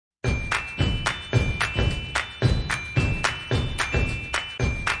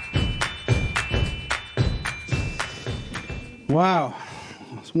Wow,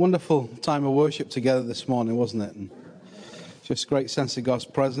 it's a wonderful time of worship together this morning, wasn't it? And just a great sense of God's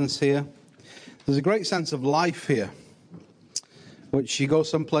presence here. There's a great sense of life here, which you go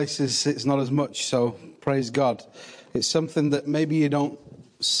some places it's not as much, so praise God. It's something that maybe you don't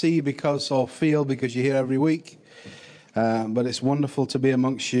see or feel because you're here every week, but it's wonderful to be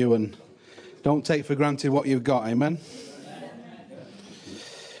amongst you, and don't take for granted what you've got, amen?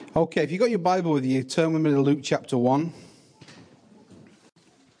 Okay, if you've got your Bible with you, turn with me to Luke chapter 1.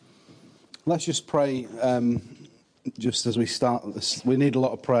 Let's just pray just as we start this. We need a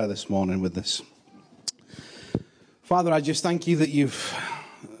lot of prayer this morning with this. Father, I just thank you that you're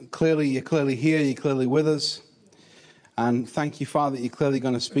clearly here, you're clearly with us. And thank you, Father, that you're clearly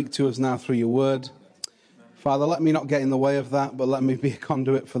going to speak to us now through your word. Father, let me not get in the way of that, but let me be a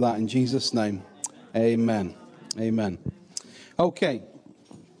conduit for that in Jesus' name. Amen. Amen. Okay.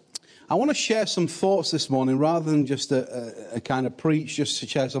 I want to share some thoughts this morning rather than just a kind of preach, just to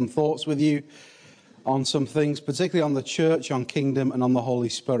share some thoughts with you on some things, particularly on the church, on kingdom, and on the Holy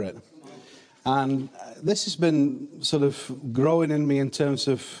Spirit. And this has been sort of growing in me in terms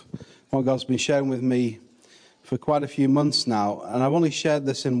of what God's been sharing with me for quite a few months now. And I've only shared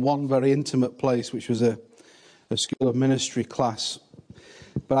this in one very intimate place, which was a School of Ministry class.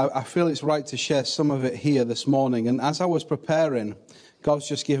 But I feel it's right to share some of it here this morning. And as I was preparing, God's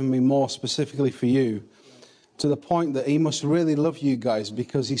just given me more specifically for you, to the point that he must really love you guys,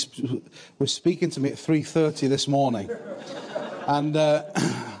 because he was speaking to me at 3:30 this morning. And,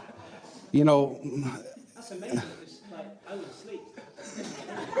 you know... That's amazing. It's like, I was asleep.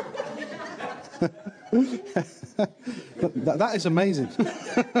 that is amazing.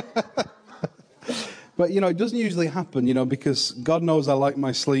 But, you know, it doesn't usually happen, you know, because God knows I like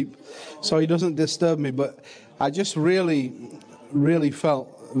my sleep, so he doesn't disturb me. But I just really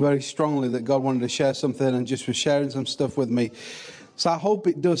felt very strongly that God wanted to share something, and just was sharing some stuff with me. So I hope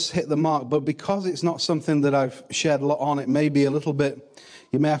it does hit the mark. But because it's not something that I've shared a lot on, it may be a little bit,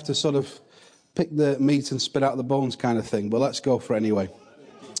 you may have to sort of pick the meat and spit out the bones kind of thing. But let's go for it anyway.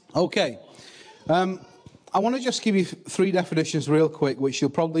 Okay. I want to just give you three definitions real quick, which you'll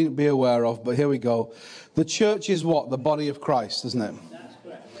probably be aware of, but here we go. The church is what? The body of Christ, isn't it? That's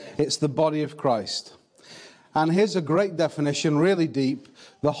correct. It's the body of Christ. And here's a great definition, really deep.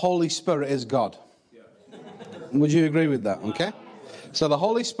 The Holy Spirit is God. Would you agree with that? Okay. So the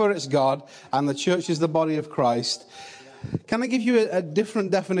Holy Spirit is God, and the church is the body of Christ. Can I give you a different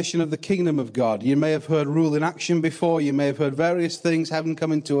definition of the kingdom of God? You may have heard rule in action before. You may have heard various things, heaven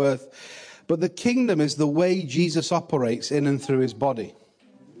coming to earth. But the kingdom is the way Jesus operates in and through his body.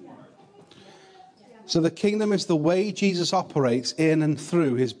 So the kingdom is the way Jesus operates in and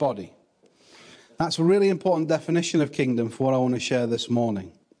through his body. That's a really important definition of kingdom for what I want to share this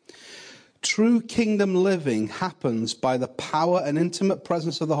morning. True kingdom living happens by the power and intimate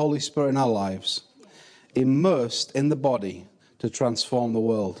presence of the Holy Spirit in our lives, immersed in the body to transform the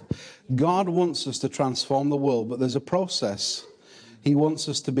world. God wants us to transform the world, but there's a process. He wants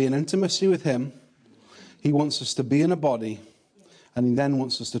us to be in intimacy with him. He wants us to be in a body, and he then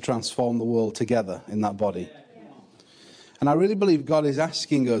wants us to transform the world together in that body. And I really believe God is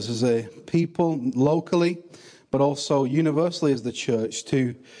asking us as a people, locally, but also universally as the church,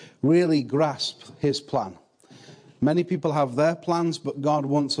 to really grasp his plan. Many people have their plans, but God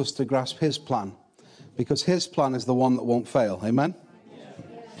wants us to grasp his plan, because his plan is the one that won't fail. Amen?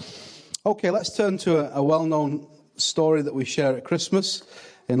 Okay, let's turn to a well-known story that we share at Christmas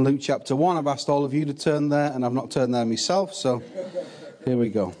in Luke chapter 1. I've asked all of you to turn there, and I've not turned there myself, so here we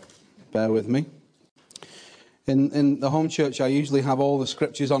go. Bear with me. In the home church, I usually have all the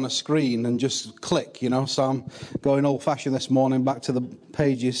scriptures on a screen and just click, you know, so I'm going old-fashioned this morning, back to the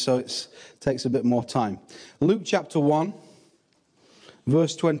pages, so it takes a bit more time. Luke chapter 1,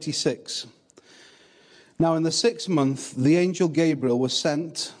 verse 26. Now in the 6th month, the angel Gabriel was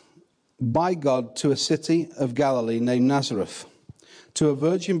sent by God to a city of Galilee named Nazareth, to a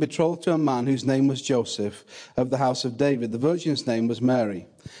virgin betrothed to a man whose name was Joseph, of the house of David. The virgin's name was Mary.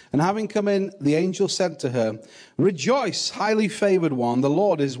 And having come in, the angel said to her, "Rejoice, highly favored one, the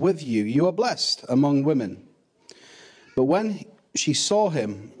Lord is with you. You are blessed among women." But when she saw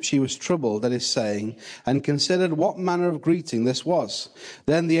him, she was troubled at his saying, and considered what manner of greeting this was.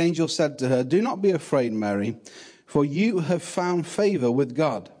 Then the angel said to her, "Do not be afraid, Mary, for you have found favor with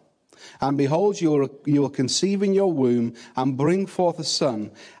God. And behold, you will conceive in your womb and bring forth a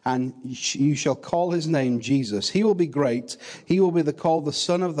son, and you shall call his name Jesus. He will be great. He will be called the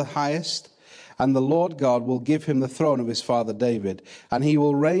Son of the Highest, and the Lord God will give him the throne of his father David. And he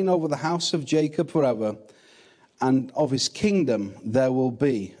will reign over the house of Jacob forever, and of his kingdom there will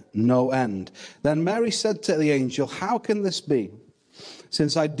be no end. Then Mary said to the angel, how can this be,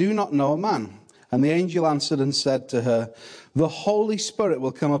 since I do not know a man? And the angel answered and said to her, the Holy Spirit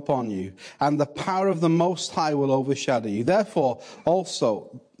will come upon you, and the power of the Most High will overshadow you. Therefore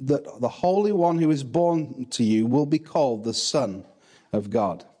also that the Holy One who is born to you will be called the Son of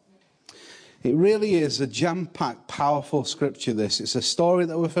God. It really is a jam-packed, powerful scripture, this. It's a story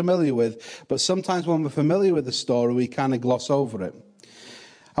that we're familiar with, but sometimes when we're familiar with the story, we kind of gloss over it.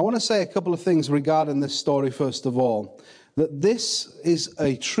 I want to say a couple of things regarding this story, first of all. That this is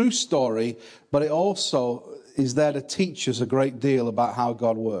a true story, but it also is there to teach us a great deal about how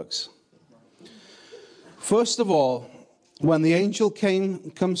God works. First of all, when the angel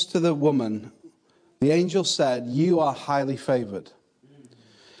comes to the woman, the angel said, you are highly favored.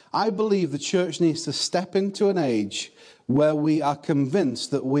 I believe the church needs to step into an age where we are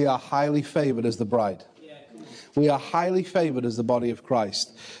convinced that we are highly favored as the bride. We are highly favored as the body of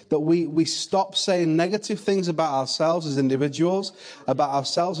Christ. That we stop saying negative things about ourselves as individuals, about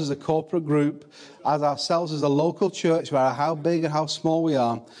ourselves as a corporate group, as ourselves as a local church, no matter how big and how small we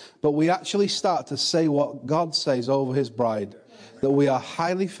are. But we actually start to say what God says over his bride. That we are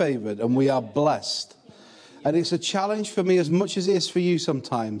highly favored and we are blessed. And it's a challenge for me as much as it is for you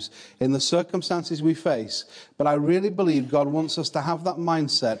sometimes in the circumstances we face. But I really believe God wants us to have that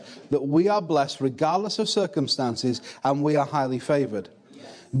mindset that we are blessed regardless of circumstances and we are highly favored.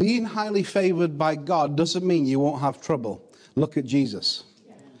 Being highly favored by God doesn't mean you won't have trouble. Look at Jesus.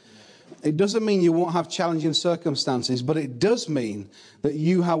 It doesn't mean you won't have challenging circumstances, but it does mean that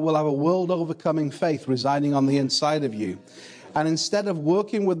you will have a world-overcoming faith residing on the inside of you. And instead of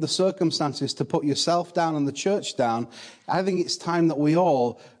working with the circumstances to put yourself down and the church down, I think it's time that we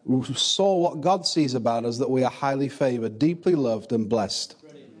all saw what God sees about us, that we are highly favored, deeply loved and blessed.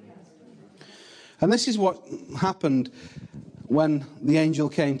 And this is what happened when the angel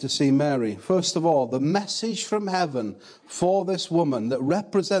came to see Mary. First of all, the message from heaven for this woman that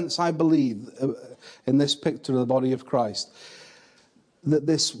represents, I believe, in this picture of the body of Christ, that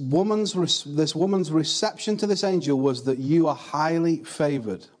this woman's reception to this angel was that you are highly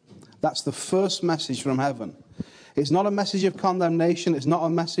favored. That's the first message from heaven. It's not a message of condemnation. It's not a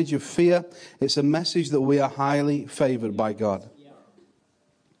message of fear. It's a message that we are highly favored by God.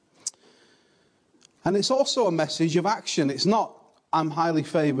 And it's also a message of action. It's not, I'm highly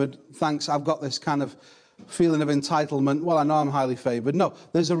favored, thanks, I've got this kind of feeling of entitlement. Well, I know I'm highly favored. No,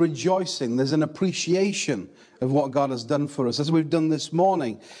 there's a rejoicing. There's an appreciation of what God has done for us, as we've done this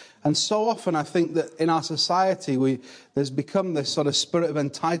morning. And so often I think that in our society, there's become this sort of spirit of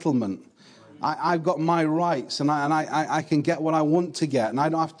entitlement. I've got my rights and I can get what I want to get and I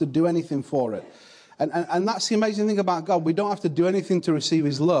don't have to do anything for it. And that's the amazing thing about God. We don't have to do anything to receive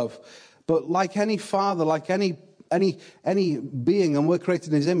his love. But like any father, like any being, and we're created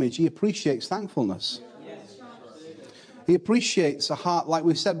in his image, he appreciates thankfulness. He appreciates a heart, like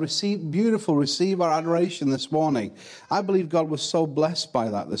we said, receive our adoration this morning. I believe God was so blessed by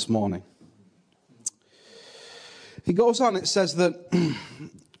that this morning. He goes on, it says that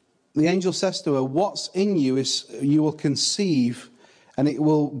the angel says to her, what's in you is you will conceive and it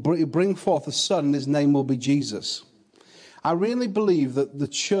will bring forth a son and his name will be Jesus. I really believe that the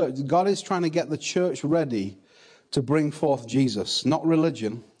church, God is trying to get the church ready to bring forth Jesus, not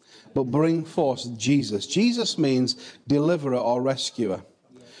religion, but bring forth Jesus. Jesus means deliverer or rescuer.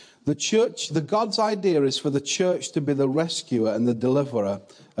 The church, the God's idea is for the church to be the rescuer and the deliverer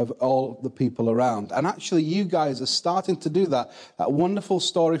of all the people around. And actually you guys are starting to do that. That wonderful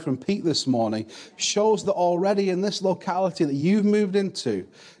story from Pete this morning shows that already in this locality that you've moved into,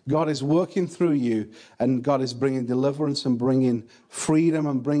 God is working through you and God is bringing deliverance and bringing freedom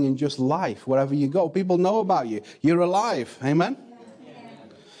and bringing just life wherever you go. People know about you. You're alive. Amen?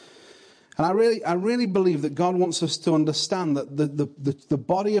 And I really believe that God wants us to understand that the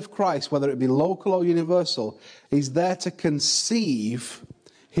body of Christ, whether it be local or universal, is there to conceive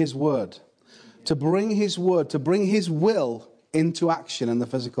his word, to bring his word, to bring his will into action in the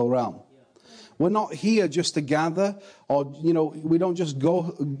physical realm. We're not here just to gather, or we don't just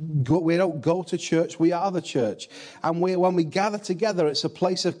go. We don't go to church. We are the church, and when we gather together, it's a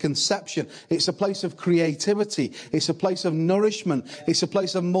place of conception. It's a place of creativity. It's a place of nourishment. It's a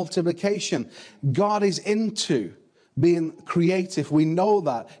place of multiplication. God is into being creative. We know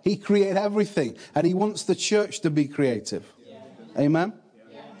that He created everything, and He wants the church to be creative. Amen.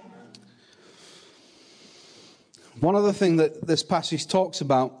 One other thing that this passage talks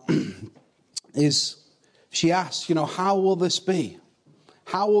about is she asks, how will this be?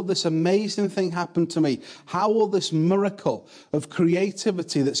 How will this amazing thing happen to me? How will this miracle of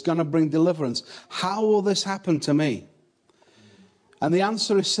creativity that's going to bring deliverance, how will this happen to me? And the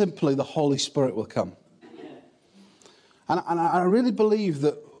answer is simply the Holy Spirit will come. And I really believe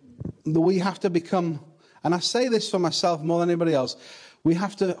that we have to become, and I say this for myself more than anybody else, we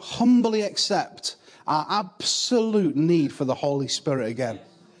have to humbly accept our absolute need for the Holy Spirit again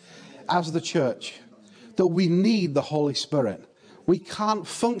as the church. That we need the Holy Spirit. We can't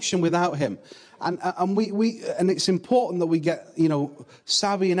function without him. And it's important that we get,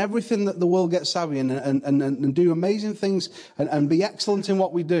 savvy in everything that the world gets savvy in and do amazing things and be excellent in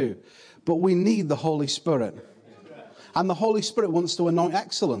what we do. But we need the Holy Spirit. And the Holy Spirit wants to anoint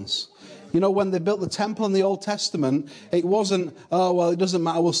excellence. When they built the temple in the Old Testament, it wasn't, it doesn't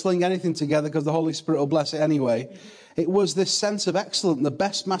matter, we'll sling anything together because the Holy Spirit will bless it anyway. It was this sense of excellence, the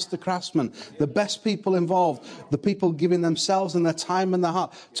best master craftsmen, the best people involved, the people giving themselves and their time and their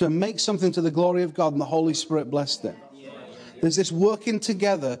heart to make something to the glory of God, and the Holy Spirit blessed it. There's this working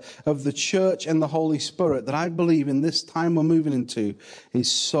together of the church and the Holy Spirit that I believe in this time we're moving into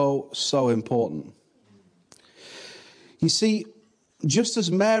is so, so important. You see, just as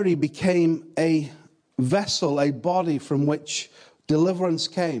Mary became a vessel, a body from which deliverance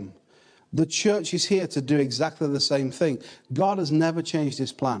came, the church is here to do exactly the same thing. God has never changed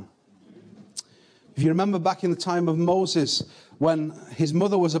his plan. If you remember back in the time of Moses, when his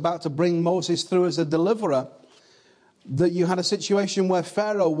mother was about to bring Moses through as a deliverer, that you had a situation where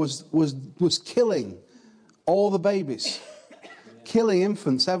Pharaoh was killing all the babies, killing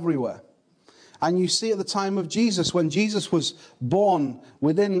infants everywhere. And you see at the time of Jesus, when Jesus was born,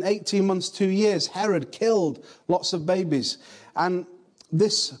 within 18 months, 2 years, Herod killed lots of babies. And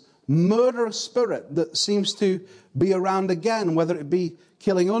this murderous spirit that seems to be around again, whether it be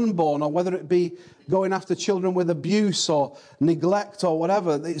killing unborn or whether it be going after children with abuse or neglect or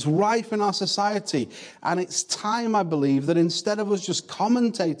whatever, it's rife in our society. And it's time, I believe, that instead of us just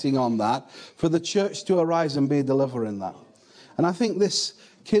commentating on that, for the church to arise and be a deliverer in that. And I think this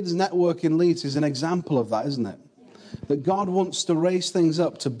Kids Network in Leeds is an example of that, isn't it? That God wants to raise things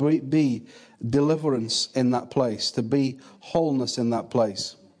up to be deliverance in that place, to be wholeness in that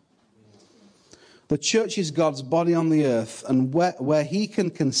place. The church is God's body on the earth, and where he can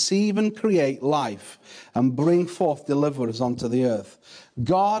conceive and create life and bring forth deliverers onto the earth.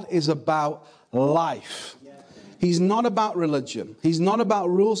 God is about life. He's not about religion. He's not about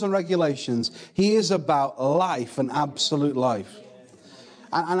rules and regulations. He is about life and absolute life.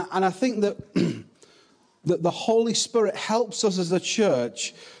 And I think that, that the Holy Spirit helps us as a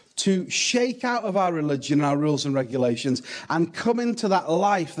church to shake out of our religion and our rules and regulations and come into that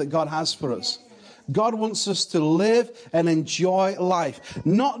life that God has for us. God wants us to live and enjoy life,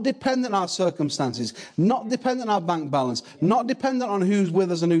 not dependent on our circumstances, not dependent on our bank balance, not dependent on who's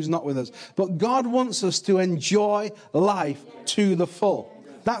with us and who's not with us. But God wants us to enjoy life to the full.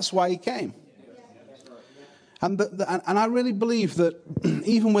 That's why he came. And I really believe that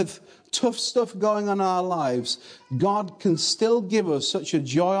even with tough stuff going on in our lives, God can still give us such a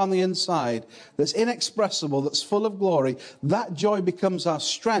joy on the inside that's inexpressible, that's full of glory. That joy becomes our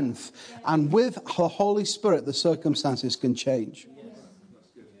strength. And with the Holy Spirit, the circumstances can change.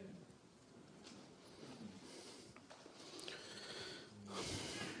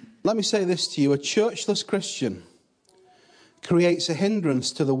 Let me say this to you. A churchless Christian creates a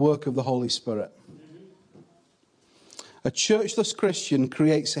hindrance to the work of the Holy Spirit. A churchless Christian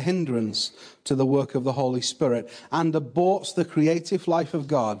creates a hindrance to the work of the Holy Spirit and aborts the creative life of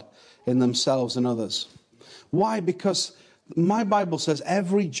God in themselves and others. Why? Because my Bible says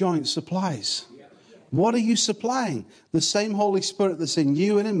every joint supplies. What are you supplying? The same Holy Spirit that's in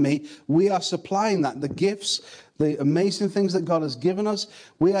you and in me, we are supplying that. The gifts, the amazing things that God has given us,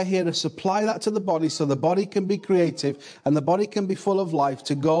 we are here to supply that to the body so the body can be creative and the body can be full of life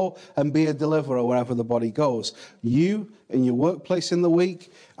to go and be a deliverer wherever the body goes. You, in your workplace in the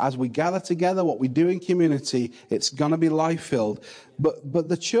week, as we gather together, what we do in community, it's going to be life-filled. But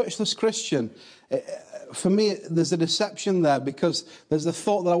the churchless Christian, for me, there's a deception there because there's the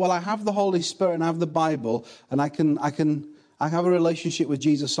thought that, well, I have the Holy Spirit and I have the Bible and I have a relationship with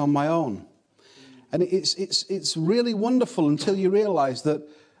Jesus on my own. And it's really wonderful until you realize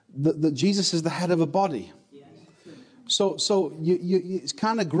that Jesus is the head of a body. So it's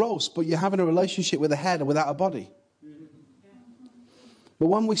kind of gross, but you're having a relationship with a head without a body. But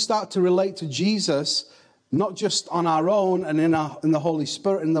when we start to relate to Jesus, not just on our own and in the Holy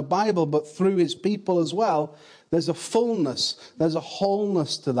Spirit in the Bible, but through his people as well, there's a fullness, there's a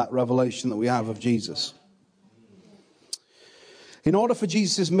wholeness to that revelation that we have of Jesus. In order for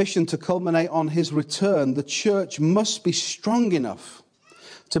Jesus' mission to culminate on his return, the church must be strong enough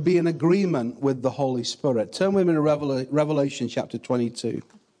to be in agreement with the Holy Spirit. Turn with me to Revelation chapter 22.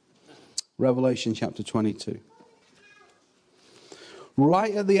 Revelation chapter 22.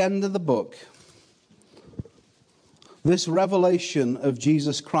 Right at the end of the book, this revelation of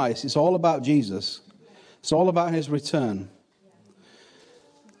Jesus Christ, it's all about Jesus. It's all about his return.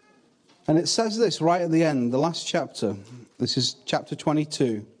 And it says this right at the end, the last chapter. This is chapter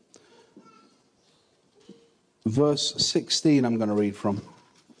 22. Verse 16 I'm going to read from.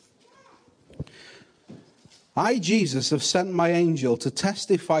 I, Jesus, have sent my angel to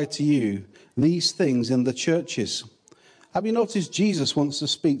testify to you these things in the churches. Have you noticed Jesus wants to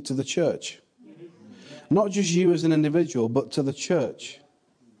speak to the church? Not just you as an individual, but to the church.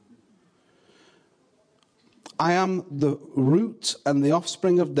 I am the root and the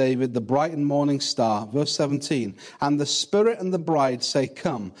offspring of David, the bright and morning star. Verse 17. And the Spirit and the bride say,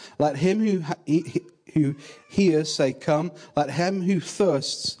 come. Let him who hears say, come. Let him who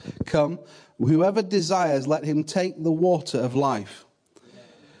thirsts come. Whoever desires, let him take the water of life.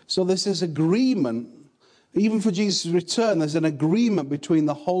 So there's this agreement. Even for Jesus' return, there's an agreement between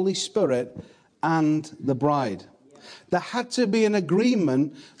the Holy Spirit and the bride. There had to be an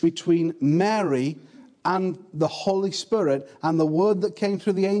agreement between Mary and the Holy Spirit and the word that came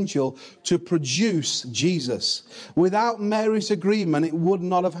through the angel to produce Jesus. Without Mary's agreement, it would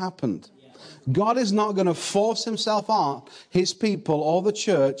not have happened. God is not going to force himself on his people or the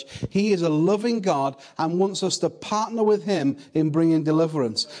church. He is a loving God and wants us to partner with him in bringing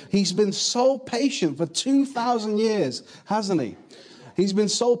deliverance. He's been so patient for 2,000 years, hasn't he? He's been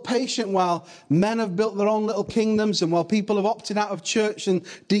so patient while men have built their own little kingdoms and while people have opted out of church and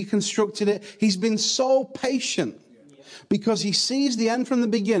deconstructed it. He's been so patient because he sees the end from the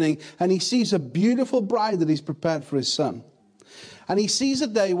beginning and he sees a beautiful bride that he's prepared for his son. And he sees a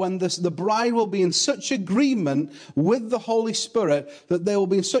day when the bride will be in such agreement with the Holy Spirit that they will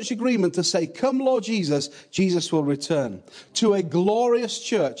be in such agreement to say, come Lord Jesus, Jesus will return. To a glorious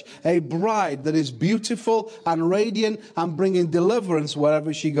church, a bride that is beautiful and radiant and bringing deliverance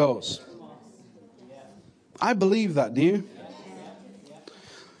wherever she goes. I believe that, do you?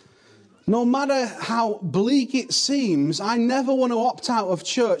 No matter how bleak it seems, I never want to opt out of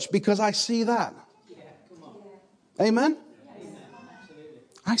church because I see that. Amen?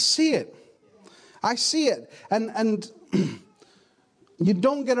 I see it. I see it. And you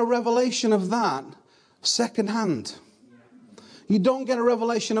don't get a revelation of that secondhand. You don't get a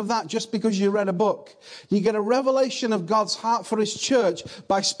revelation of that just because you read a book. You get a revelation of God's heart for his church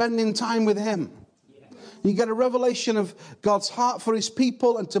by spending time with him. You get a revelation of God's heart for his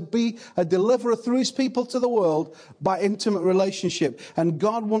people and to be a deliverer through his people to the world by intimate relationship. And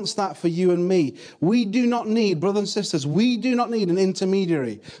God wants that for you and me. We do not need, brothers and sisters, we do not need an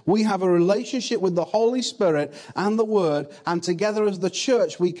intermediary. We have a relationship with the Holy Spirit and the Word, and together as the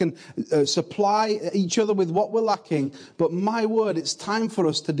church we can supply each other with what we're lacking. But my word, it's time for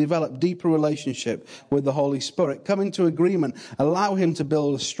us to develop deeper relationship with the Holy Spirit. Come into agreement. Allow him to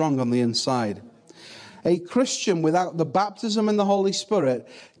build us strong on the inside. A Christian without the baptism in the Holy Spirit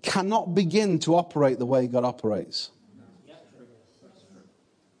cannot begin to operate the way God operates.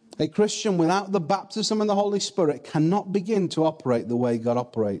 A Christian without the baptism in the Holy Spirit cannot begin to operate the way God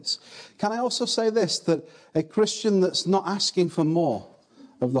operates. Can I also say this, that a Christian that's not asking for more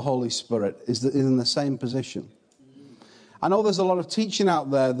of the Holy Spirit is in the same position? I know there's a lot of teaching out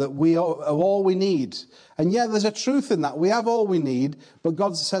there that we are all we need. And yeah, there's a truth in that. We have all we need, but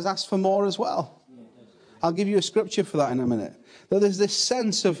God says ask for more as well. I'll give you a scripture for that in a minute. That there's this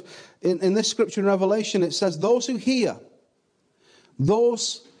sense of, in this scripture in Revelation, it says, those who hear,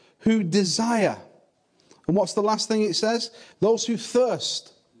 those who desire. And what's the last thing it says? Those who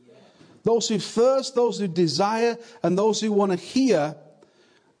thirst. Those who thirst, those who desire, and those who want to hear,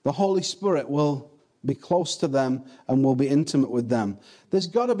 the Holy Spirit will be close to them and will be intimate with them. There's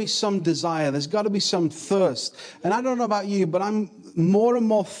got to be some desire. There's got to be some thirst. And I don't know about you, but I'm more and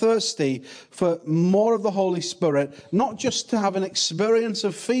more thirsty for more of the Holy Spirit, not just to have an experience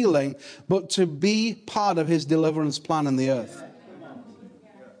of feeling, but to be part of his deliverance plan in the earth.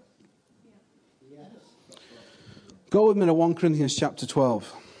 Go with me to 1 Corinthians chapter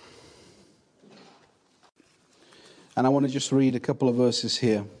 12. And I want to just read a couple of verses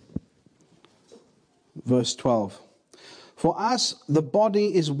here. Verse 12. For as the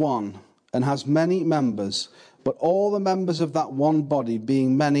body is one and has many members, but all the members of that one body,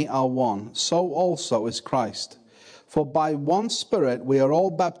 being many, are one, so also is Christ. For by one Spirit we are all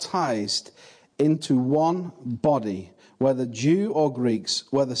baptized into one body, whether Jew or Greeks,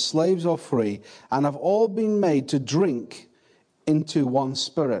 whether slaves or free, and have all been made to drink into one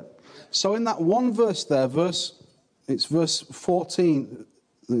Spirit. So in that one verse there, it's verse 14,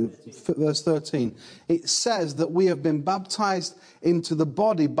 verse 13, it says that we have been baptized into the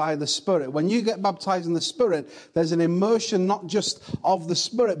body by the Spirit. When you get baptized in the Spirit, there's an immersion not just of the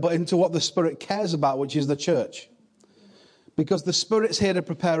Spirit, but into what the Spirit cares about, which is the church. Because the Spirit's here to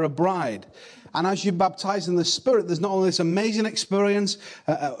prepare a bride. And as you're baptized in the Spirit, there's not only this amazing experience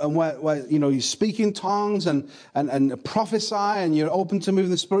where you speak in tongues and prophesy and you're open to move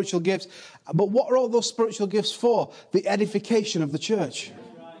the spiritual gifts. But what are all those spiritual gifts for? The edification of the church.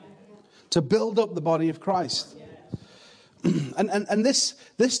 To build up the body of Christ. And this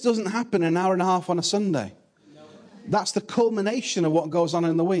doesn't happen an hour and a half on a Sunday. That's the culmination of what goes on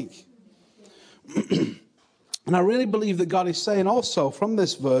in the week. And I really believe that God is saying also from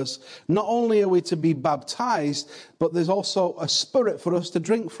this verse, not only are we to be baptized, but there's also a spirit for us to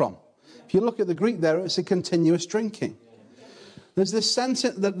drink from. If you look at the Greek there, it's a continuous drinking. There's this sense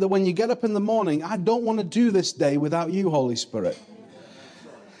that when you get up in the morning, I don't want to do this day without you, Holy Spirit.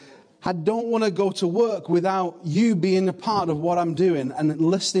 I don't want to go to work without you being a part of what I'm doing and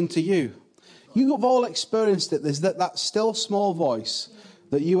listening to you. You have all experienced it. There's that still small voice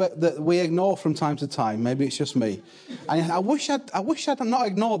that we ignore from time to time. Maybe it's just me. And I wish I'd not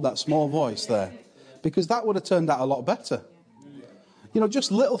ignored that small voice there, because that would have turned out a lot better.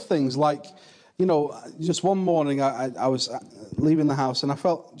 Just little things like, just one morning I was leaving the house and I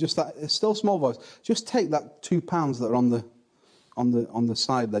felt just that still small voice. Just take that £2 that are on the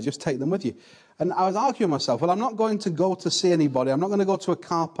side there. Just take them with you. And I was arguing with myself, well, I'm not going to go to see anybody. I'm not going to go to a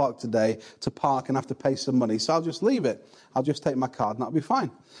car park today to park and have to pay some money. So I'll just leave it. I'll just take my card and that'll be fine.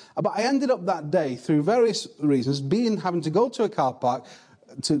 But I ended up that day, through various reasons, having to go to a car park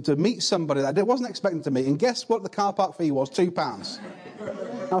to meet somebody that I wasn't expecting to meet. And guess what the car park fee was? £2.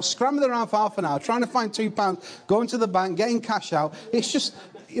 I was scrambling around for half an hour, trying to find £2, going to the bank, getting cash out. It's just,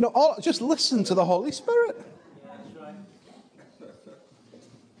 just listen to the Holy Spirit.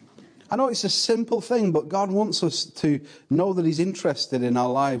 I know it's a simple thing, but God wants us to know that He's interested in our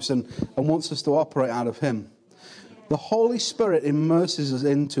lives and wants us to operate out of Him. The Holy Spirit immerses us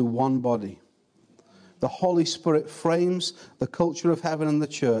into one body. The Holy Spirit frames the culture of heaven and the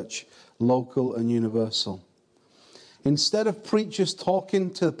church, local and universal. Instead of preachers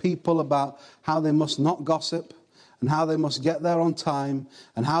talking to people about how they must not gossip and how they must get there on time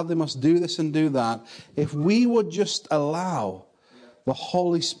and how they must do this and do that, if we would just allow the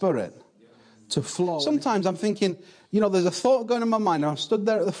Holy Spirit to flow. Sometimes I'm thinking, there's a thought going in my mind, and I'm stood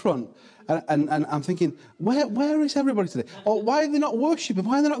there at the front, and I'm thinking, where is everybody today? Or why are they not worshiping?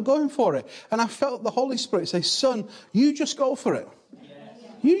 Why are they not going for it? And I felt the Holy Spirit say, son, you just go for it.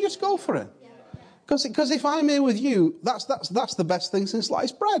 You just go for it. Because if I'm here with you, that's the best thing since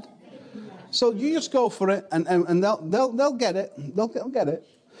sliced bread. So you just go for it, and they'll get it. They'll get it.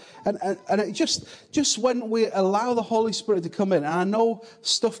 And it just when we allow the Holy Spirit to come in, and I know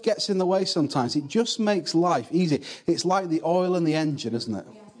stuff gets in the way sometimes, it just makes life easy. It's like the oil in the engine, isn't it?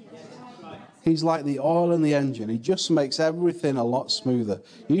 He's like the oil in the engine. He just makes everything a lot smoother.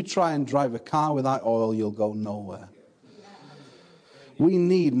 You try and drive a car without oil, you'll go nowhere. We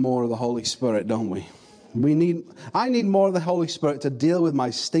need more of the Holy Spirit, don't we? I need more of the Holy Spirit to deal with my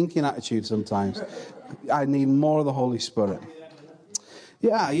stinking attitude sometimes. I need more of the Holy Spirit.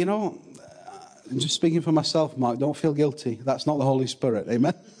 Yeah, just speaking for myself, Mark, don't feel guilty. That's not the Holy Spirit.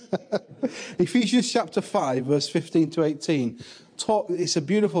 Amen? Ephesians chapter 5, verse 15 to 18. It's a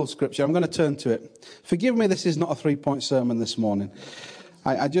beautiful scripture. I'm going to turn to it. Forgive me, this is not a 3-point sermon this morning.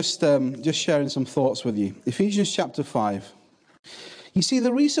 I just sharing some thoughts with you. Ephesians chapter 5. You see,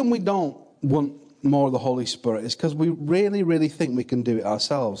 the reason we don't want more of the Holy Spirit is because we really, really think we can do it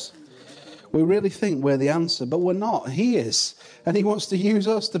ourselves. We really think we're the answer, but we're not. He is. And He wants to use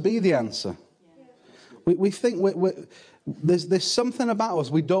us to be the answer. We think there's something about us.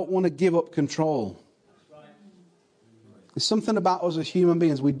 We don't want to give up control. There's something about us as human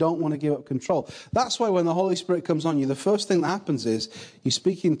beings. We don't want to give up control. That's why when the Holy Spirit comes on you, the first thing that happens is you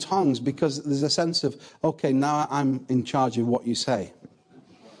speak in tongues, because there's a sense of, okay, now I'm in charge of what you say.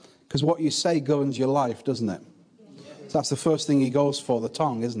 Because what you say governs your life, doesn't it? So that's the first thing He goes for, the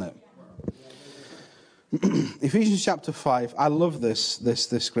tongue, isn't it? Ephesians chapter 5. I love this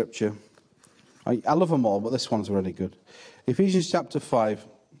scripture. I love them all, but this one's really good. Ephesians chapter 5.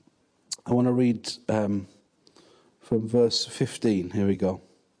 I want to read from verse 15. Here we go.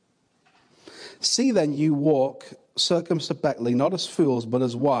 See then, you walk circumspectly, not as fools, but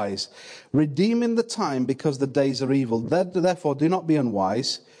as wise, redeeming the time, because the days are evil. Therefore, do not be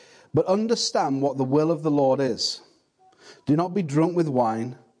unwise, but understand what the will of the Lord is. Do not be drunk with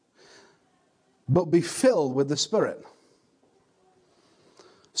wine, but be filled with the Spirit.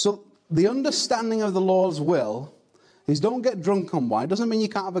 So the understanding of the Lord's will is don't get drunk on wine. Doesn't mean you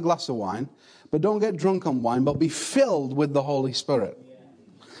can't have a glass of wine, but don't get drunk on wine, but be filled with the Holy Spirit.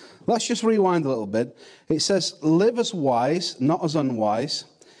 Let's just rewind a little bit. It says, live as wise, not as unwise.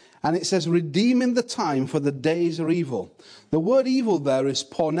 And it says, redeeming the time, for the days are evil. The word evil there is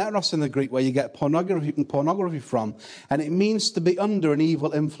porneros in the Greek, where you get pornography from. And it means to be under an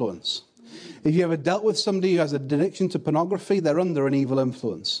evil influence. If you ever dealt with somebody who has an addiction to pornography, they're under an evil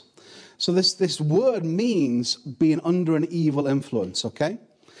influence. So this word means being under an evil influence, okay?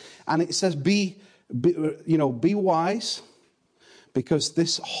 And it says, be wise, because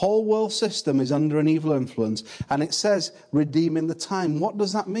this whole world system is under an evil influence. And it says, redeeming the time. What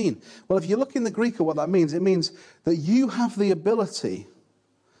does that mean? Well, if you look in the Greek at what that means, it means that you have the ability,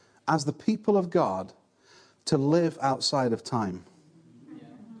 as the people of God, to live outside of time.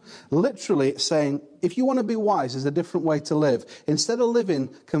 Literally, it's saying, if you want to be wise, there's a different way to live. Instead of living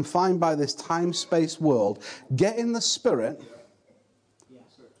confined by this time-space world, get in the Spirit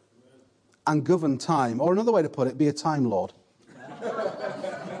and govern time. Or another way to put it, be a time lord.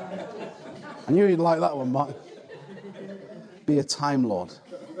 I knew you'd like that one, Mark. Be a time lord.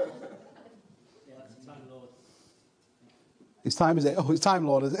 Yeah, that's a time lord. It's time, is it? Oh, it's time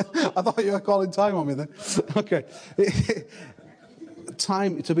lord, is it? I thought you were calling time on me then. Okay.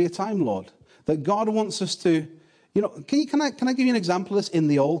 Time, to be a time lord. That God wants us to, can I give you an example of this? In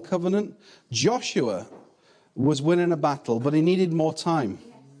the Old Covenant, Joshua was winning a battle, but he needed more time.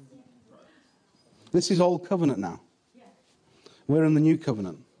 This is Old Covenant now. We're in the New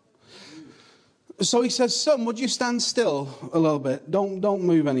Covenant. So he says, son, would you stand still a little bit? Don't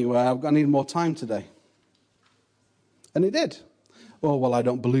move anywhere. I need more time today. And he did. Oh, well, I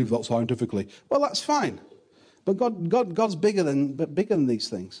don't believe that scientifically. Well, that's fine. But God's bigger than these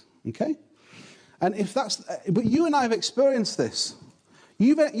things. Okay? And but you and I have experienced this.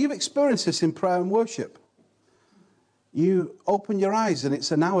 You've experienced this in prayer and worship. You open your eyes and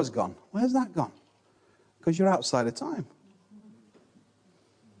it's an hour's gone. Where's that gone? Because you're outside of time.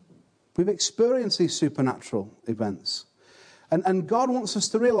 We've experienced these supernatural events. And God wants us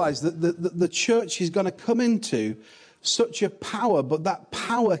to realize that the church is going to come into such a power, but that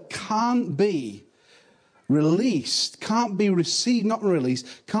power can't be released, can't be received, not released,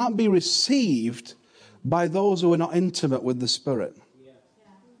 can't be received by those who are not intimate with the Spirit.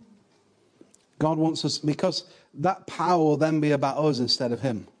 God wants us, because that power will then be about us instead of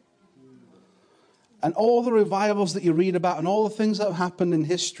Him. And all the revivals that you read about and all the things that have happened in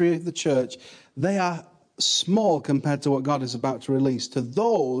history of the church, they are small compared to what God is about to release to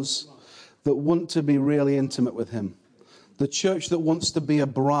those that want to be really intimate with Him. The church that wants to be a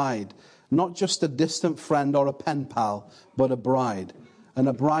bride, not just a distant friend or a pen pal, but a bride. And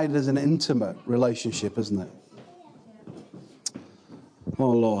a bride is an intimate relationship, isn't it?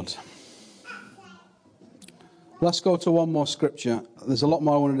 Oh, Lord. Let's go to one more scripture. There's a lot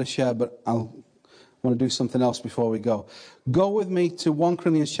more I wanted to share, but I'll want to do something else before we go. Go with me to 1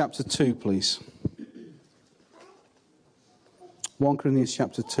 Corinthians chapter 2, please. 1 Corinthians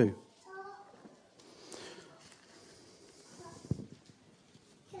chapter 2.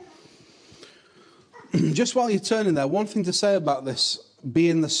 Just while you're turning there, one thing to say about this, be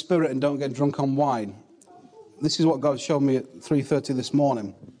in the Spirit and don't get drunk on wine. This is what God showed me at 3:30 this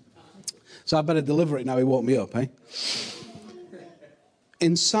morning. So I better deliver it now. He woke me up, eh?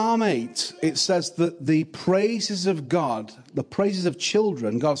 In Psalm 8, it says that the praises of God, the praises of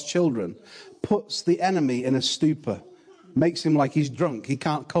children, God's children, puts the enemy in a stupor. Makes him like he's drunk. He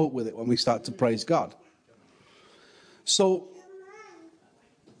can't cope with it when we start to praise God. So,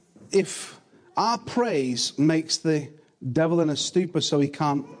 if our praise makes the devil in a stupor so he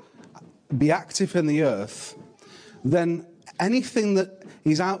can't be active in the earth, then anything that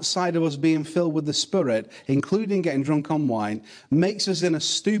is outside of us being filled with the Spirit, including getting drunk on wine, makes us in a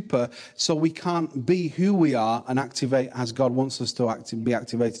stupor so we can't be who we are and activate as God wants us to be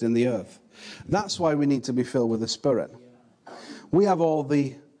activated in the earth. That's why we need to be filled with the Spirit. We have all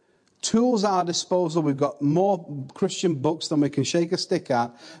the tools at our disposal. We've got more Christian books than we can shake a stick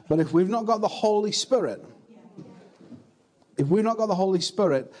at. But if we've not got the Holy Spirit, and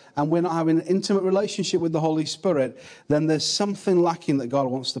we're not having an intimate relationship with the Holy Spirit, then there's something lacking that God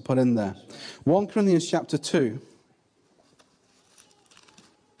wants to put in there. 1 Corinthians chapter 2.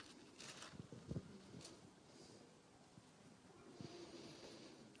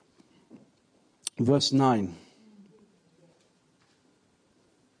 Verse 9.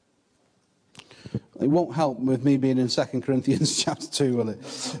 It won't help with me being in 2 Corinthians chapter 2, will it?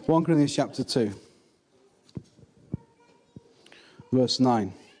 1 Corinthians chapter 2. Verse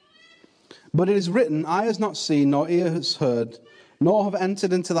 9. But it is written, eye has not seen, nor ear has heard, nor have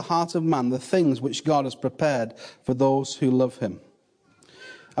entered into the heart of man the things which God has prepared for those who love him.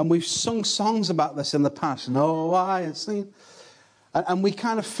 And we've sung songs about this in the past. No eye has seen. And we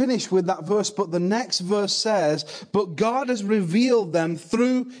kind of finish with that verse, but the next verse says, but God has revealed them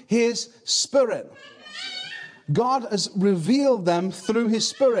through his Spirit. God has revealed them through his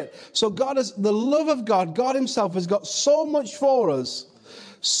Spirit. So the love of God, God himself has got so much for us,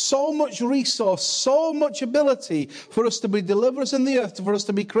 so much resource, so much ability for us to be deliverers in the earth, for us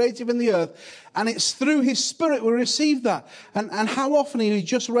to be creative in the earth. And it's through his Spirit we receive that. And how often have you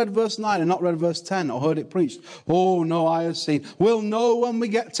just read verse 9 and not read verse 10 or heard it preached? Oh, no eye has seen. We'll know when we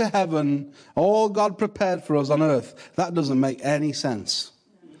get to heaven all God prepared for us on earth. That doesn't make any sense.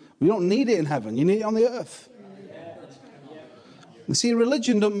 You don't need it in heaven. You need it on the earth. You see,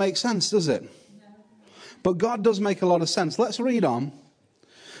 religion doesn't make sense, does it? But God does make a lot of sense. Let's read on.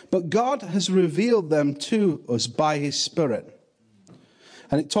 But God has revealed them to us by his Spirit.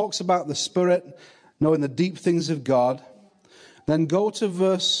 And it talks about the Spirit knowing the deep things of God. Then go to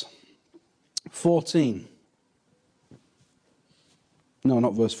verse 14. No,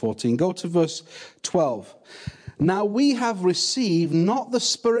 not verse 14. Go to verse 12. Now we have received not the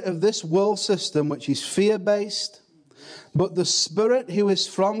spirit of this world system, which is fear-based, but the Spirit who is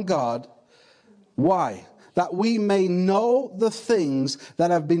from God. Why? That we may know the things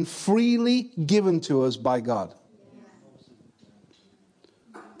that have been freely given to us by God.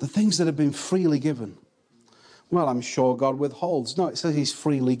 The things that have been freely given. Well, I'm sure God withholds. No, it says he's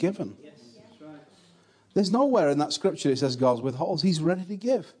freely given. There's nowhere in that scripture it says God withholds. He's ready to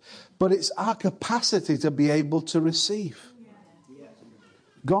give. But it's our capacity to be able to receive.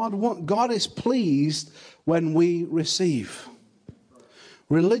 God is pleased when we receive.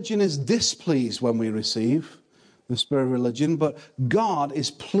 Religion is displeased when we receive the spirit of religion, but God is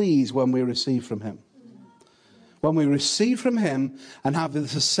pleased when we receive from him. When we receive from him and have the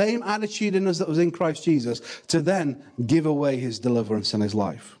same attitude in us that was in Christ Jesus, to then give away his deliverance in his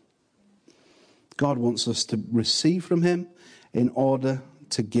life. God wants us to receive from him in order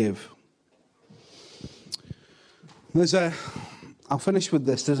to give. I'll finish with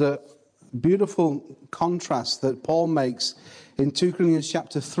this. There's a beautiful contrast that Paul makes in 2 Corinthians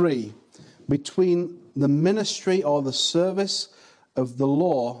chapter 3 between the ministry or the service of the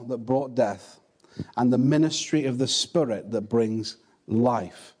law that brought death and the ministry of the Spirit that brings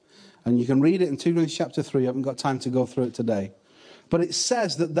life. And you can read it in 2 Corinthians chapter 3. I haven't got time to go through it today. But it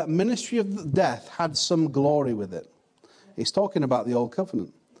says that that ministry of death had some glory with it. It's talking about the old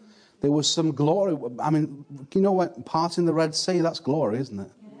covenant. There was some glory. I mean, you know what? Parting the Red Sea, that's glory, isn't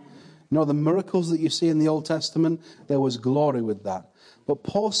it? You know, the miracles that you see in the Old Testament, there was glory with that. But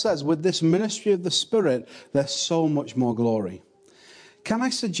Paul says, with this ministry of the Spirit, there's so much more glory. Can I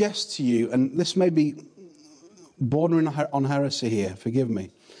suggest to you, and this may be bordering on heresy here, forgive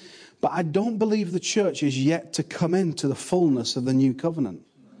me, but I don't believe the church is yet to come into the fullness of the new covenant.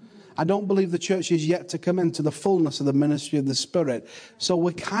 I don't believe the church is yet to come into the fullness of the ministry of the Spirit. So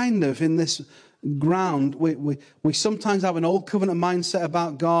we're kind of in this ground. We sometimes have an old covenant mindset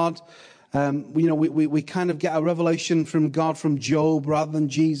about God. We kind of get a revelation from God from Job rather than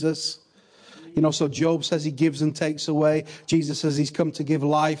Jesus. So Job says he gives and takes away. Jesus says he's come to give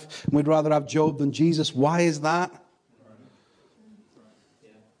life. And we'd rather have Job than Jesus. Why is that?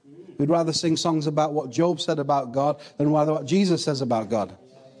 We'd rather sing songs about what Job said about God than rather what Jesus says about God.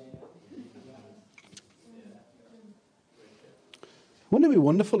 Wouldn't it be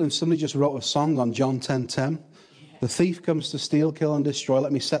wonderful if somebody just wrote a song on John 10:10? The thief comes to steal, kill, and destroy.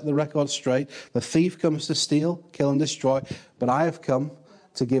 Let me set the record straight. The thief comes to steal, kill, and destroy. But I have come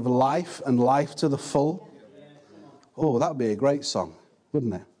to give life and life to the full. Oh, that would be a great song,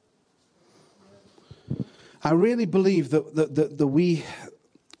 wouldn't it? I really believe that we,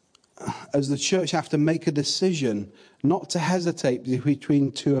 as the church, have to make a decision not to hesitate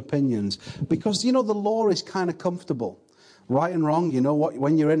between two opinions. Because, the law is kind of comfortable. Right and wrong, you know what,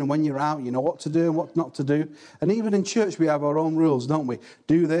 when you're in and when you're out, you know what to do and what not to do. And even in church, we have our own rules, don't we?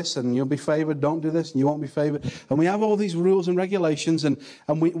 Do this and you'll be favored. Don't do this and you won't be favored. And we have all these rules and regulations, and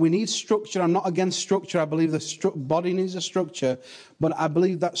we need structure. I'm not against structure. I believe the body needs a structure, but I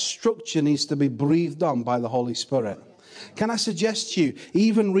believe that structure needs to be breathed on by the Holy Spirit. Can I suggest to you,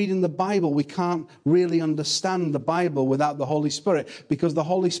 even reading the Bible, we can't really understand the Bible without the Holy Spirit, because the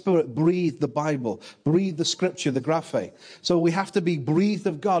Holy Spirit breathed the Bible, breathed the scripture, the graphe. So we have to be breathed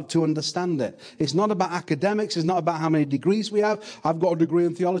of God to understand it. It's not about academics. It's not about how many degrees we have. I've got a degree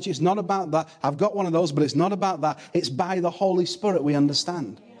in theology. It's not about that. I've got one of those, but it's not about that. It's by the Holy Spirit we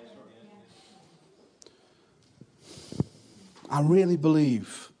understand. I really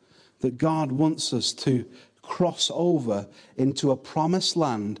believe that God wants us to cross over into a promised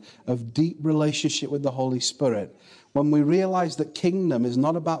land of deep relationship with the Holy Spirit, when we realize that kingdom is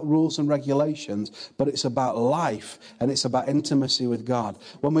not about rules and regulations, but it's about life and it's about intimacy with God.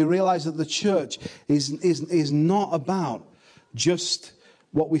 When we realize that the church is not about just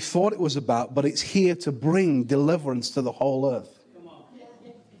what we thought it was about, but it's here to bring deliverance to the whole earth. Come on.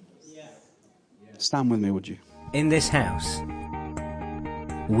 Yeah. Stand with me, would you? In this house,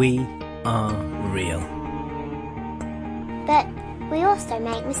 we are real. But we also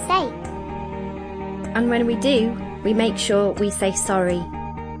make mistakes. And when we do, we make sure we say sorry.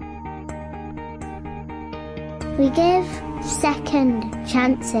 We give second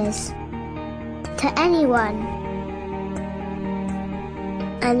chances to anyone.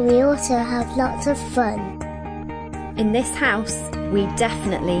 And we also have lots of fun. In this house, we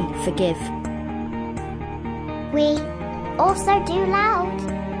definitely forgive. We also do loud.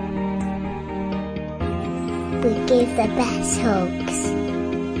 We give the best hugs.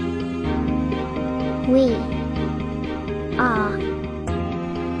 We are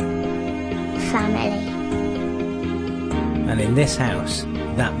family. And in this house,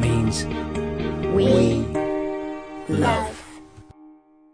 that means We love.